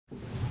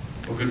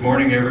Well, good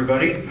morning,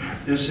 everybody.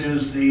 This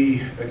is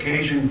the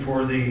occasion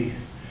for the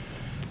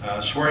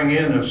swearing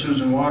in of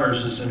Susan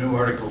Waters as the new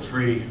Article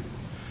III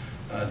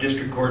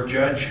District Court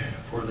Judge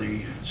for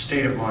the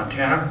state of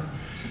Montana.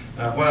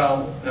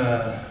 While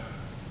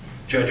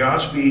Judge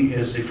Osby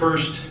is the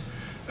first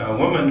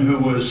woman who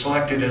was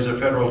selected as a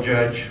federal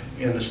judge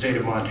in the state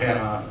of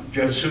Montana,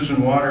 Judge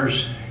Susan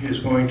Waters is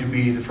going to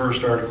be the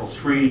first Article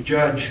III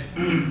judge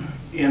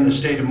in the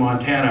state of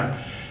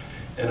Montana.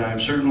 And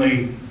I'm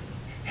certainly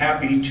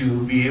happy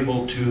to be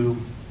able to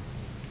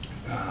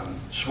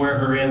swear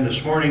her in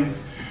this morning.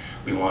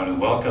 We want to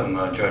welcome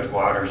Judge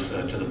Waters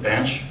to the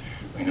bench.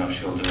 We know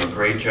she'll do a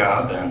great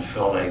job and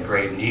fill a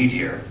great need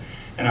here.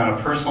 And on a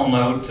personal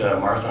note,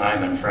 Martha and I have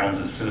been friends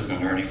of Susan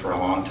and Ernie for a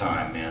long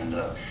time, and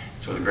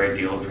it's with a great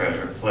deal of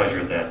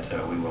pleasure that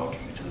we welcome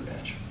you to the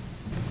bench.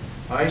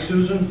 I,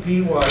 Susan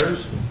P.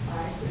 Waters,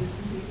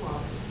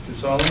 do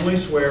solemnly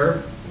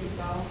swear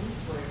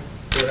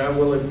that I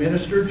will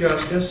administer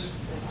justice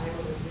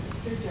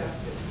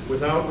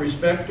without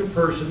respect to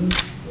persons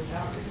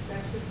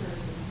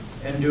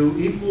and do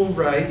equal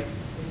right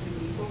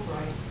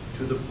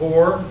to the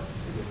poor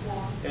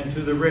and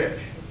to the rich.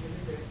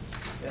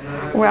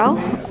 Well,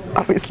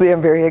 obviously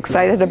I'm very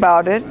excited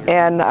about it,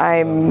 and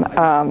I'm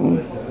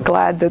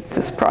glad that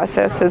this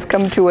process has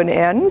come to an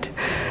end,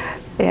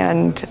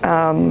 and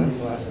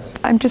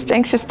I'm just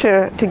anxious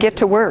to get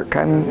to work.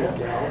 I'm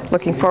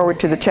looking forward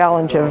to the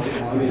challenge of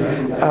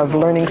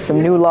learning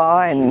some new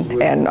law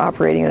and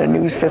operating in a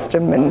new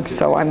system, and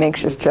so I'm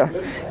anxious to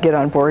get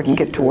on board and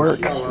get to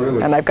work.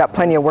 And I've got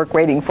plenty of work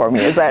waiting for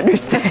me, as I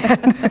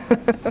understand.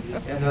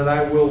 And that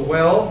I will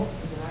well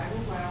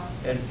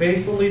and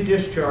faithfully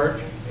discharge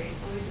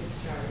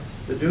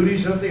the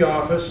duties of the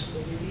office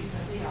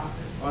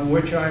on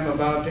which I am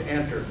about to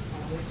enter.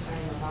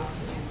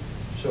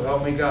 So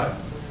help me God.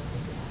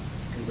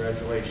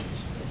 Congratulations.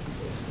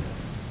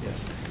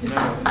 Yes.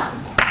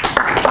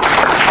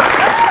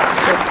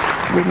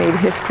 Yes, we made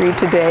history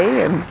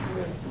today, and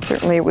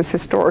certainly it was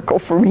historical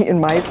for me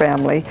and my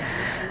family,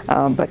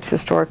 but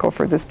historical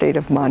for the state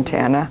of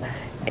Montana.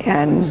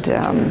 And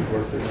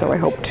so I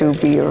hope to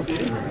be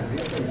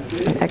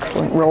an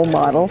excellent role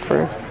model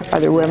for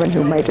other women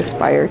who might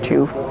aspire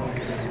to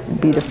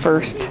be the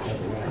first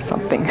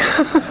something.